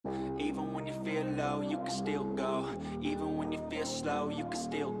low, you can still go. Even when you feel slow, you can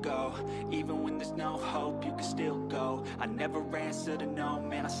still go. Even when there's no hope, you can still go. I never answer to no,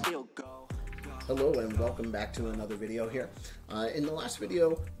 man, I still go. Hello and welcome back to another video here. In the last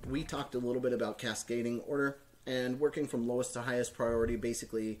video, we talked a little bit about cascading order and working from lowest to highest priority.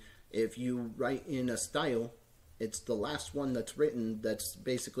 Basically, if you write in a style, it's the last one that's written that's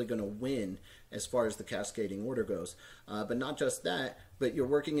basically going to win as far as the cascading order goes. But not just that, but you're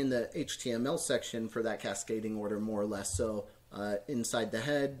working in the HTML section for that cascading order more or less. So inside the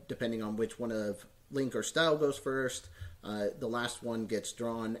head, depending on which one of link or style goes first, the last one gets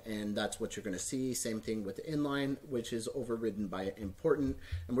drawn, and that's what you're going to see. Same thing with inline, which is overridden by important.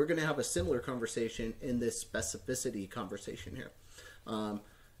 And we're going to have a similar conversation in this specificity conversation here.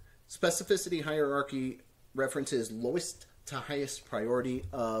 Specificity hierarchy references lowest to highest priority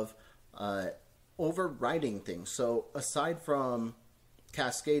of overriding things. So aside from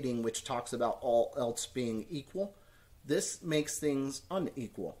cascading, which talks about all else being equal, this makes things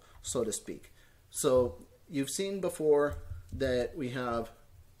unequal, so to speak. So you've seen before that we have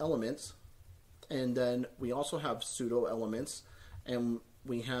elements, and then we also have pseudo elements, and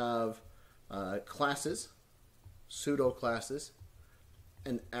we have classes, pseudo classes,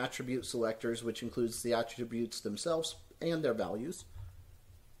 and attribute selectors, which includes the attributes themselves and their values.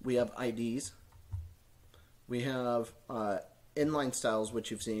 We have IDs. We have inline styles, which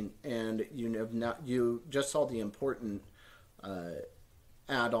you've seen, and you just saw the important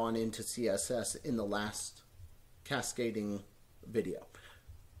add-on into CSS in the last cascading video.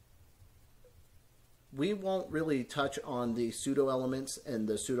 We won't really touch on the pseudo elements and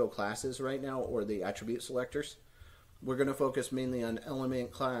the pseudo classes right now, or the attribute selectors. We're going to focus mainly on element,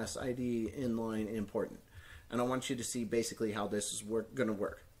 class, ID, inline, important. And I want you to see basically how this is going to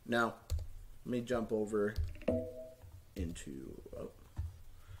work. Now, let me jump over into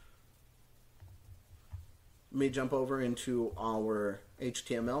our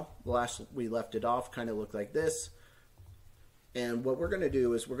HTML. Last we left it off kind of looked like this. And what we're going to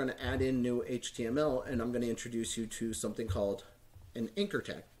do is we're going to add in new HTML, and I'm going to introduce you to something called an anchor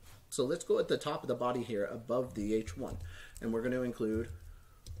tag. So let's go at the top of the body here above the H1, and we're going to include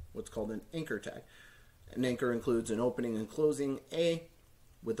what's called an anchor tag. An anchor includes an opening and closing A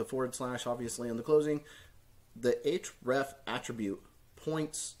with the / obviously on the closing. The href attribute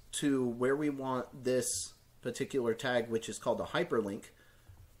points to where we want this particular tag, which is called a hyperlink.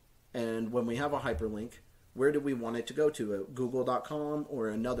 And when we have a hyperlink, where do we want it to go to? Google.com or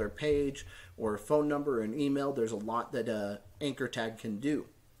another page or a phone number or an email? There's a lot that an anchor tag can do.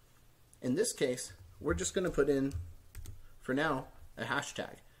 In this case, we're just going to put in, for now, a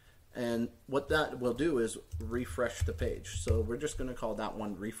hashtag. And what that will do is refresh the page. So we're just going to call that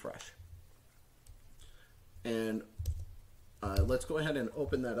one refresh. And let's go ahead and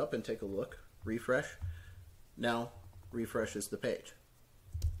open that up and take a look. Refresh. Now refreshes the page.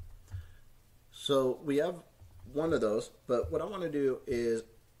 So we have one of those, but what I want to do is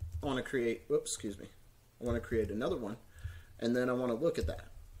I want to create, I want to create another one, and then I want to look at that.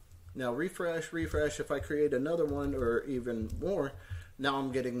 Now refresh, if I create another one or even more, now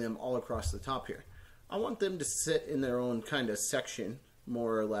I'm getting them all across the top here. I want them to sit in their own kind of section,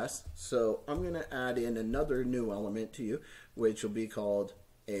 more or less. So I'm going to add in another new element to you, which will be called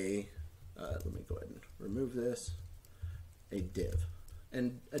a, let me go ahead and remove this, a div.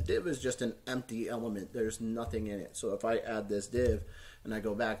 And a div is just an empty element. There's nothing in it. So if I add this div and I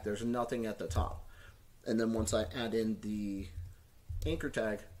go back, there's nothing at the top. And then once I add in the anchor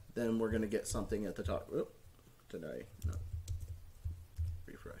tag, then we're going to get something at the top. Oop, did I? No.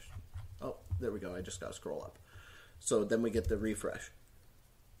 Refresh. Oh, there we go. I just got to scroll up. So then we get the refresh.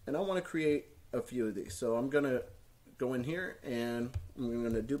 And I want to create a few of these. So I'm going to go in here and I'm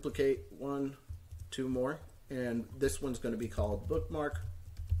going to duplicate 1, 2 more. And this one's going to be called bookmark.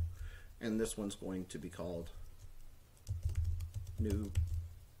 And this one's going to be called new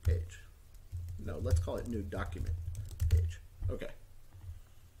page. No, let's call it new document page. Okay.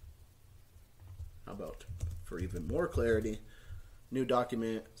 How about, for even more clarity, new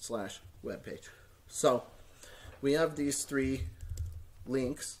document / web page. So we have these 3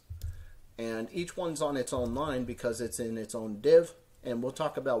 links, and each one's on its own line because it's in its own div, and we'll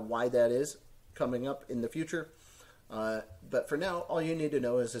talk about why that is coming up in the future. But for now, all you need to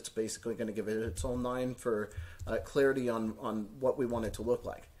know is it's basically going to give it its own line for clarity on what we want it to look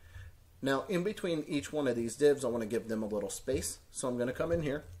like. Now, in between each one of these divs, I want to give them a little space. So I'm going to come in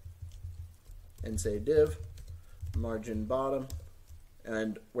here and say div, margin bottom,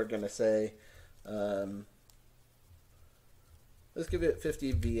 and we're going to say, let's give it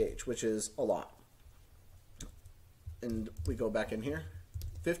 50 VH, which is a lot. And we go back in here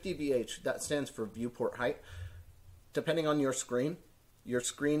 50 VH, that stands for viewport height. Depending on your screen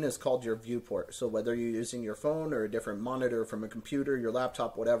is called your viewport. So whether you're using your phone or a different monitor from a computer, your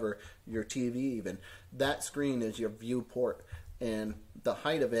laptop, whatever, your TV even, that screen is your viewport. And the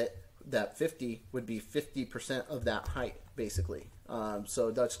height of it, that 50, would be 50% of that height, basically.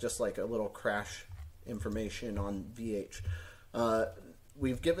 So that's just like a little crash information on VH.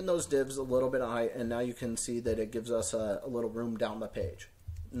 We've given those divs a little bit of height, and now you can see that it gives us a little room down the page.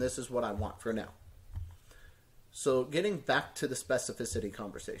 And this is what I want for now. So getting back to the specificity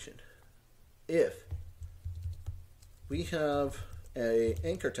conversation, if we have a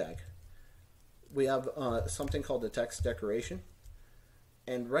anchor tag, we have something called the text decoration,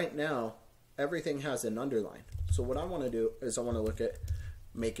 and right now everything has an underline. So what I want to do is I want to look at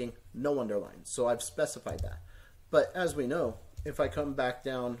making no underlines. So I've specified that. But as we know, if I come back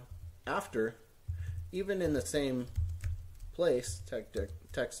down after, even in the same place,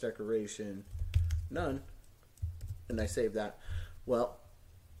 text decoration none, and I save that, well,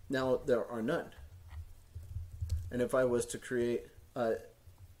 now there are none. And if I was to create a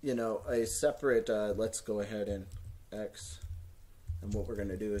separate, let's go ahead and X, and what we're going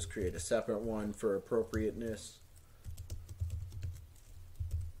to do is create a separate one for appropriateness,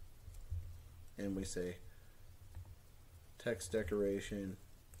 and we say text decoration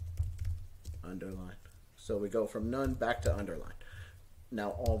underline. So we go from none back to underline. Now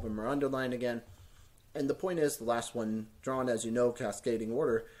all of them are underlined again. And the point is, the last one drawn, as you know, cascading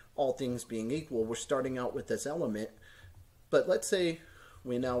order, all things being equal, we're starting out with this element. But let's say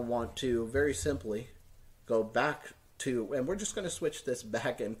we now want to very simply go back to, and we're just going to switch this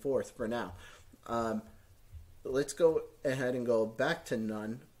back and forth for now. Let's go ahead and go back to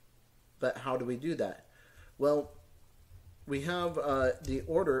none. But how do we do that? Well, we have the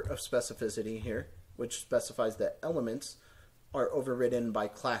order of specificity here, which specifies that elements are overridden by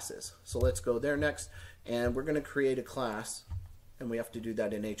classes. So let's go there next, and we're going to create a class, and we have to do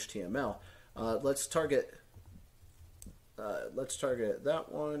that in HTML. Let's target that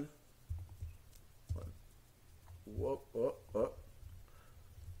one. Whoop, whoop, whoop.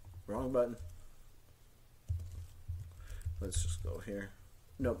 Wrong button. Let's just go here.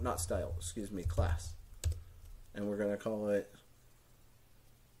 Nope, not style, excuse me, class. And we're going to call it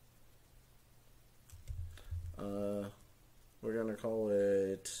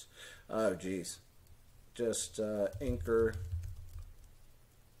oh geez, just anchor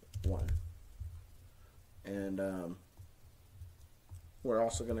 1. And we're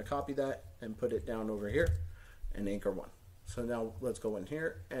also going to copy that and put it down over here and anchor 1. So now let's go in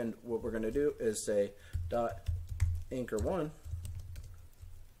here, and what we're going to do is say dot anchor 1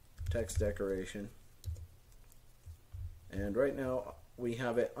 text decoration, and right now we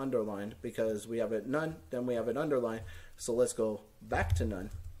have it underlined because we have it none, then we have it underlined. So let's go back to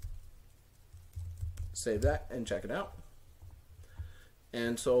none, save that, and check it out.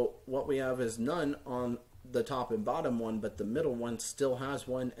 And so what we have is none on the top and bottom one, but the middle one still has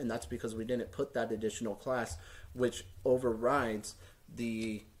one, and that's because we didn't put that additional class which overrides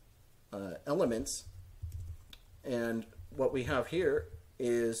the elements. And what we have here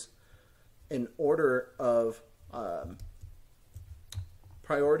is an order of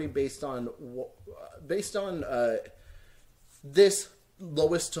priority based on this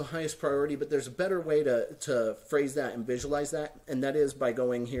lowest to highest priority, but there's a better way to phrase that and visualize that, and that is by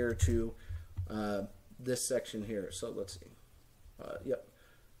going here to this section here. So let's see, yep,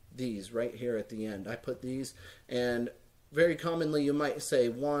 these right here at the end. I put these, and very commonly you might say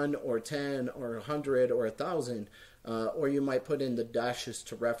 1 or 10 or 100 or 1,000, or you might put in the dashes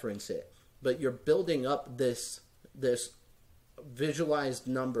to reference it. But you're building up this visualized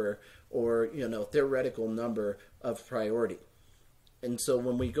number, or theoretical number of priority. And so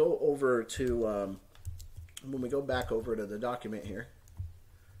when we go over to when we go back over to the document here,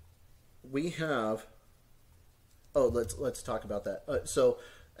 we have, oh, let's talk about that. So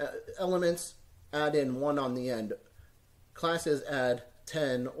elements add in 1 on the end, classes add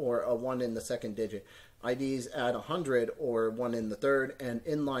 10 or a 1 in the second digit, IDs add 100 or 1 in the third, and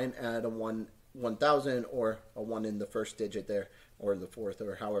inline add a 1,000 or a 1 in the first digit there, or the fourth,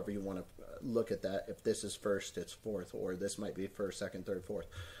 or however you want to look at that. If this is first, it's fourth, or this might be first, second, third, fourth.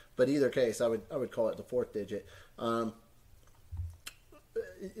 But either case, I would call it the fourth digit.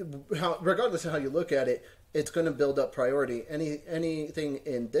 Regardless of how you look at it, it's going to build up priority. Anything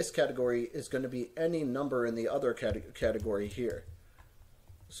in this category is going to be any number in the other category here.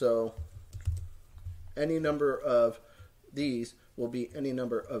 So any number of these will be any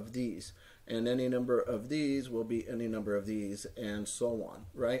number of these, and any number of these will be any number of these, and so on,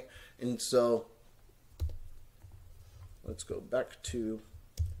 right? And so let's go back to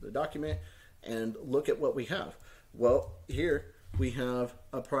the document and look at what we have. Well, here we have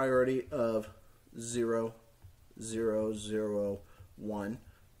a priority of 0, 0, 0, 1,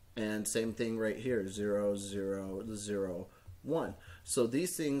 and same thing right here, 0, 0, 0, 1. So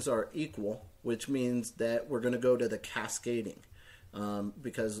these things are equal, which means that we're going to go to the cascading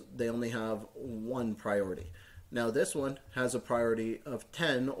because they only have one priority. Now this one has a priority of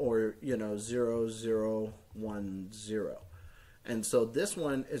 10, or 0, 0, 1, 0. And so this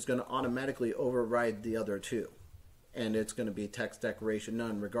one is going to automatically override the other two. And it's going to be text decoration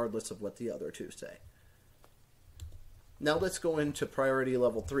none, regardless of what the other two say. Now let's go into priority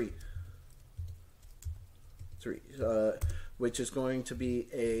level 3. Which is going to be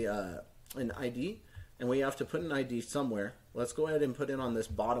an ID. And we have to put an ID somewhere. Let's go ahead and put it on this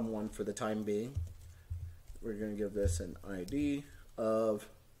bottom one for the time being. We're going to give this an ID of,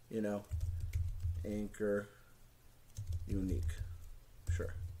 anchor unique.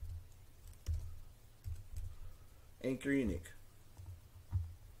 Sure. Anchor unique.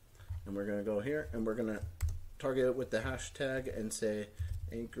 And we're going to go here and we're going to target it with the hashtag and say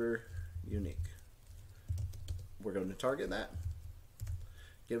anchor unique. We're going to target that.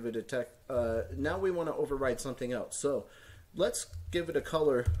 Give it a text. Now we want to override something else. So let's give it a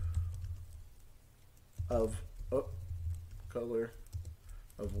color of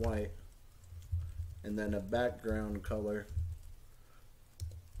white, and then a background color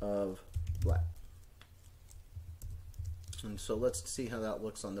of black. And so let's see how that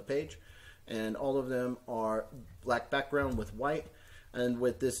looks on the page. And all of them are black background with white. And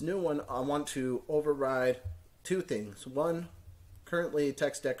with this new one, I want to override two things. One, currently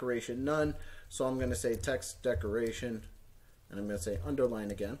text decoration none. So I'm going to say text decoration, and I'm going to say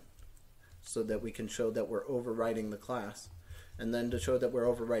underline again, so that we can show that we're overriding the class. And then to show that we're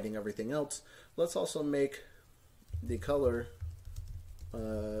overriding everything else, let's also make the color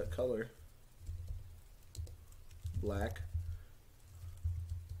black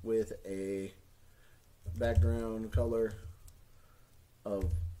with a background color of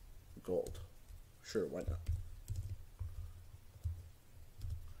gold. Sure, why not?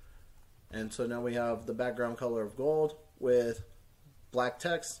 And so now we have the background color of gold with black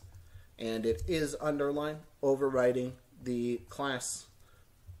text, and it is underlined, overriding the class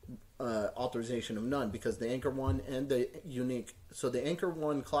authorization of none, because the anchor one and the unique, so the anchor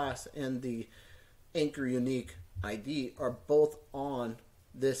one class and the anchor unique ID are both on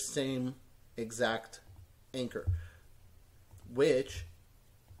this same exact anchor, which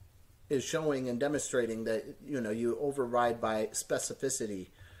is showing and demonstrating that you override by specificity.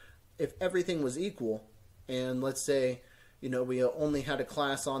 If everything was equal, and let's say we only had a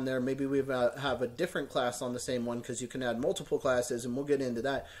class on there, maybe we have a different class on the same one, because you can add multiple classes, and we'll get into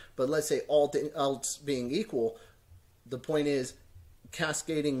that. But let's say all else being equal, the point is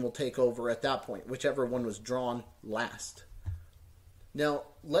cascading will take over at that point, whichever one was drawn last. Now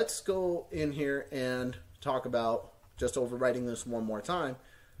let's go in here and talk about just overwriting this one more time,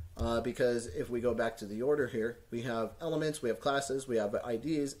 because if we go back to the order here, we have elements, we have classes, we have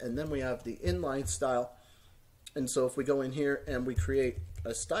IDs, and then we have the inline style. And so if we go in here and we create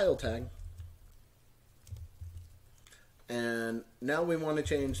a style tag, and now we want to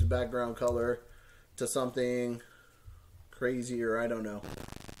change the background color to something crazy, or I don't know,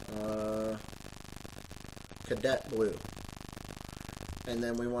 cadet blue. And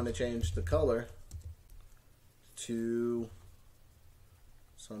then we want to change the color to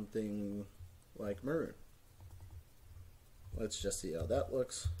something like maroon. Let's just see how that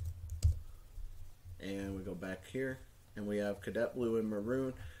looks. And we go back here and we have cadet blue and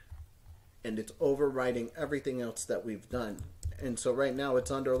maroon, and it's overriding everything else that we've done. And so right now it's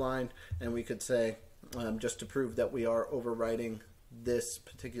underlined, and we could say, just to prove that we are overriding this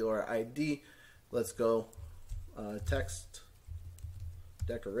particular ID, let's go text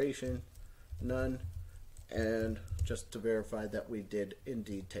decoration none, and just to verify that we did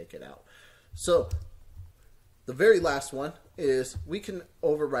indeed take it out. So the very last one is we can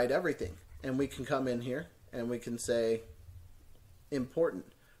override everything, and we can come in here and we can say important,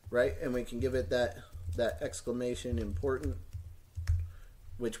 right? And we can give it that exclamation important,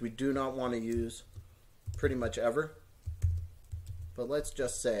 which we do not want to use pretty much ever. But let's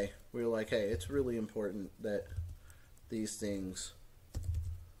just say we're like, hey, it's really important that these things,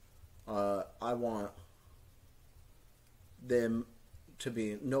 I want them to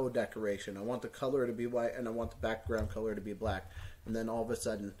be no decoration. I want the color to be white, and I want the background color to be black. And then all of a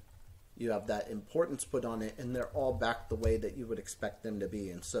sudden you have that importance put on it, and they're all back the way that you would expect them to be.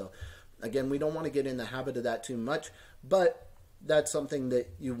 And so again, we don't want to get in the habit of that too much, but that's something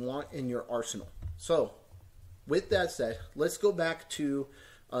that you want in your arsenal. So with that said, let's go back to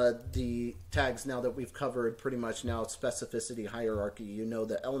the tags now that we've covered pretty much now. Specificity hierarchy. You know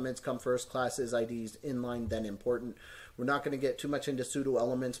the elements come first, classes, IDs, inline, then important. We're not going to get too much into pseudo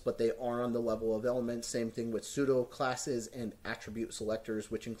elements, but they are on the level of elements. Same thing with pseudo classes and attribute selectors,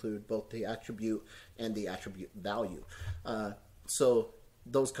 which include both the attribute and the attribute value. So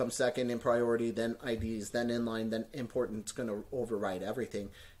those come second in priority, then IDs, then inline, then important. It's going to override everything.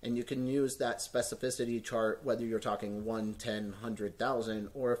 And you can use that specificity chart whether you're talking 1, 10, 100,000,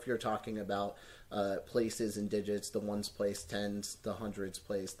 or if you're talking about places and digits, the ones place, tens, the hundreds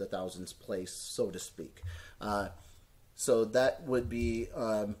place, the thousands place, so to speak. So that would be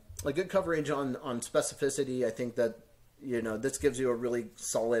a good coverage on specificity. I think that, you know, this gives you a really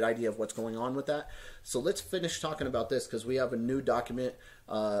solid idea of what's going on with that. So let's finish talking about this, because we have a new document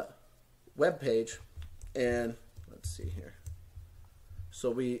web page, and let's see here. So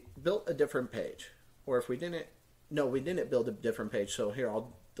we built a different page, or if we didn't, no, we didn't build a different page. So here,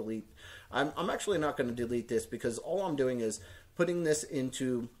 I'll delete. I'm actually not going to delete this, because all I'm doing is putting this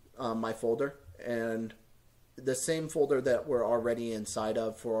into my folder, and the same folder that we're already inside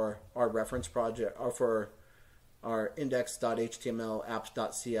of for our reference project, or for our index.html,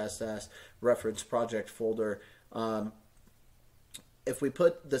 apps.css reference project folder. If we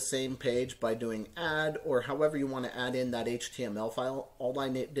put the same page by doing add, or however you want to add in that HTML file, all I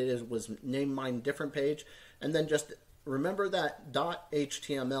did was name mine different page, and then just remember that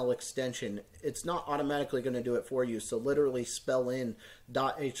 .html extension. It's not automatically going to do it for you, so literally spell in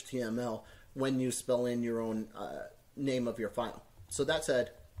 .html when you spell in your own name of your file. So that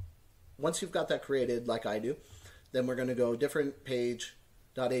said, once you've got that created like I do, then we're going to go different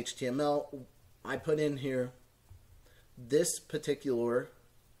page.html. I put in here this particular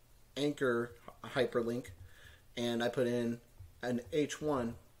anchor hyperlink, and I put in an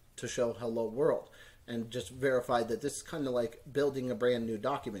H1 to show hello world, and just verify that this is kind of like building a brand new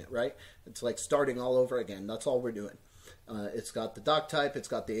document, right? It's like starting all over again. That's all we're doing. It's got the doc type, it's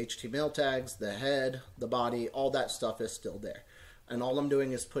got the HTML tags, the head, the body, all that stuff is still there. And all I'm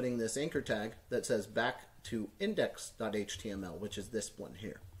doing is putting this anchor tag that says back to index.html, which is this one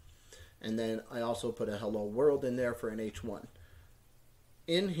here. And then I also put a hello world in there for an H1.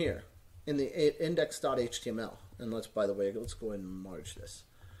 In here, in the index.html, and let's, by the way, let's go ahead and merge this.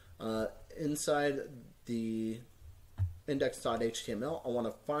 Inside the index.html, I want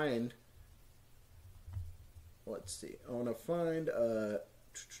to find, let's see, I want to find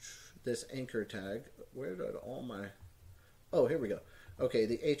this anchor tag. Where did all my, oh, here we go. Okay,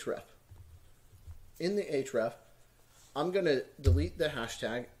 the href. In the href, I'm going to delete the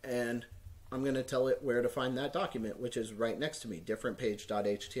hashtag, and I'm going to tell it where to find that document, which is right next to me, different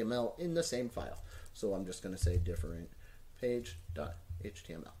page.html in the same file. So I'm just going to say different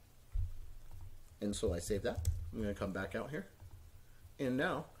page.html. And so I save that. I'm going to come back out here. And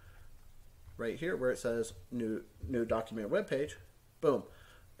now, right here where it says new document web page, boom,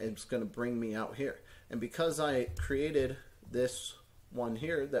 it's going to bring me out here. And because I created this one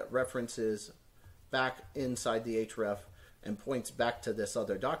here that references back inside the href and points back to this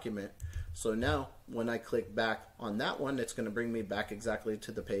other document, so now when I click back on that one, it's going to bring me back exactly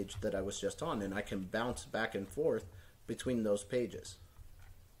to the page that I was just on, and I can bounce back and forth between those pages.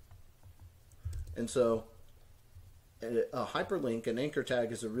 And so a hyperlink, an anchor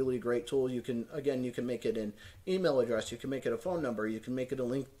tag, is a really great tool. You can, again, you can make it an email address, you can make it a phone number, you can make it a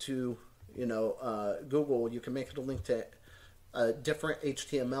link to, you know, Google, you can make it a link to a different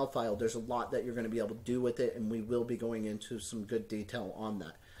HTML file. There's a lot that you're going to be able to do with it, and we will be going into some good detail on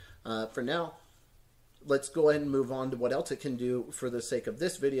that. For now, let's go ahead and move on to what else it can do for the sake of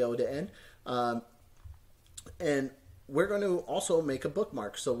this video to end. And we're going to also make a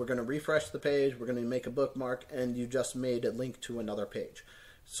bookmark. So we're going to refresh the page, we're going to make a bookmark, and you just made a link to another page.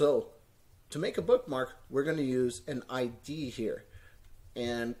 So to make a bookmark, we're going to use an ID here.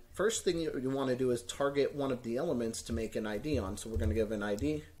 And first thing you want to do is target one of the elements to make an ID on. So we're going to give an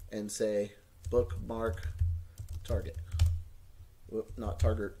ID and say bookmark target. Whoop, not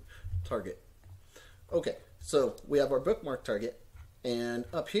target, target. Okay, so we have our bookmark target, and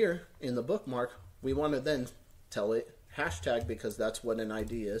up here in the bookmark, we want to then tell it hashtag, because that's what an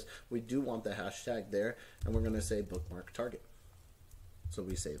ID is. We do want the hashtag there, and we're going to say bookmark target. So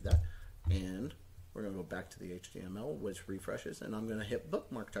we save that, and we're going to go back to the HTML, which refreshes, and I'm going to hit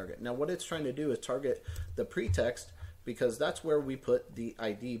bookmark target. Now what it's trying to do is target the pretext, because that's where we put the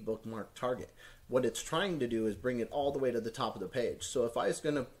ID bookmark target. What it's trying to do is bring it all the way to the top of the page. So if I was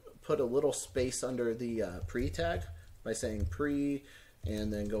going to put a little space under the pre tag by saying pre,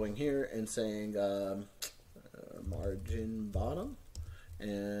 and then going here and saying margin bottom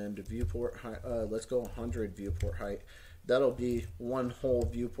and viewport height, let's go 100 viewport height, that'll be one whole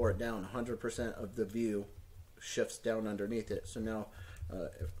viewport down. 100% of the view shifts down underneath it. So now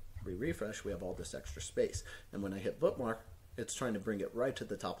if we refresh, we have all this extra space. And when I hit bookmark, it's trying to bring it right to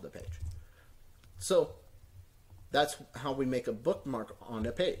the top of the page. So that's how we make a bookmark on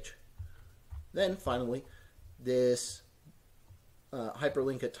a page. Then finally, this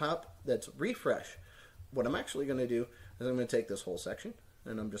hyperlink at top, that's refresh. What I'm actually going to do is I'm going to take this whole section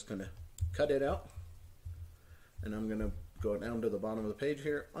and I'm just going to cut it out. And I'm going to go down to the bottom of the page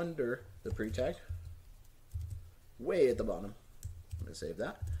here under the pre-tag, way at the bottom. I'm going to save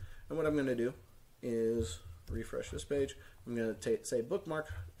that. And what I'm going to do is refresh this page. I'm going to say bookmark,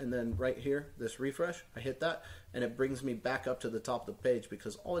 and then right here, this refresh, I hit that, and it brings me back up to the top of the page,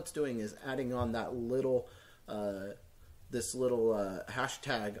 because all it's doing is adding on that little, this little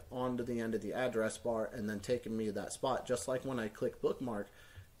hashtag onto the end of the address bar, and then taking me to that spot. Just like when I click bookmark,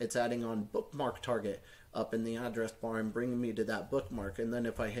 it's adding on bookmark target up in the address bar and bringing me to that bookmark. And then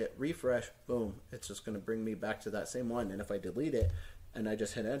if I hit refresh, boom, it's just going to bring me back to that same one. And if I delete it and I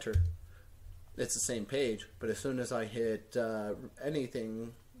just hit enter, it's the same page. But as soon as I hit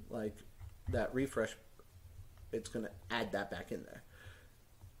anything like that refresh, it's going to add that back in there.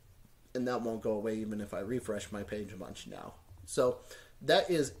 And that won't go away even if I refresh my page a bunch now. So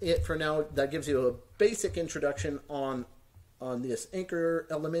that is it for now. That gives you a basic introduction on this anchor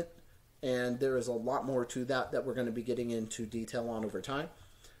element. And there is a lot more to that we're going to be getting into detail on over time.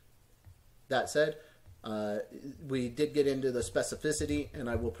 That said, we did get into the specificity, and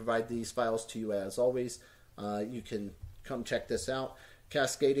I will provide these files to you as always. You can come check this out.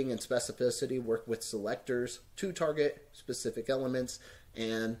 Cascading and specificity work with selectors to target specific elements,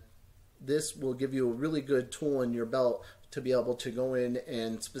 and this will give you a really good tool in your belt to be able to go in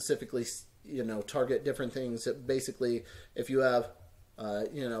and specifically, target different things. Basically, if you have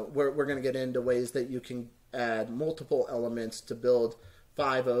we're going to get into ways that you can add multiple elements to build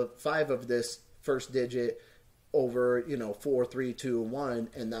five of this first digit over 4, 3, 2, 1,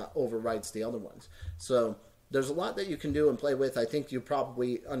 and that overrides the other ones. So there's a lot that you can do and play with. I think you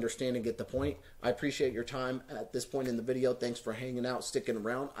probably understand and get the point. I appreciate your time at this point in the video. Thanks for hanging out, sticking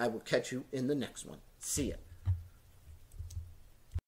around. I will catch you in the next one. See ya.